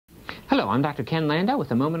Hello, I'm Dr. Ken Landau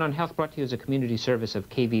with a Moment on Health, brought to you as a community service of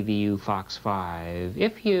KVVU Fox 5.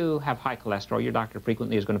 If you have high cholesterol, your doctor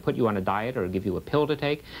frequently is going to put you on a diet or give you a pill to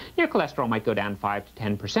take. Your cholesterol might go down 5 to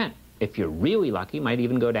 10%. If you're really lucky, it might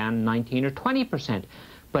even go down 19 or 20%.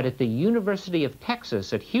 But at the University of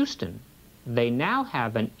Texas at Houston, they now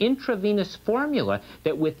have an intravenous formula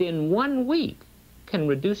that within 1 week can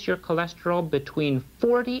reduce your cholesterol between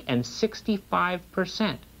 40 and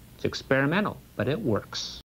 65%. It's experimental, but it works.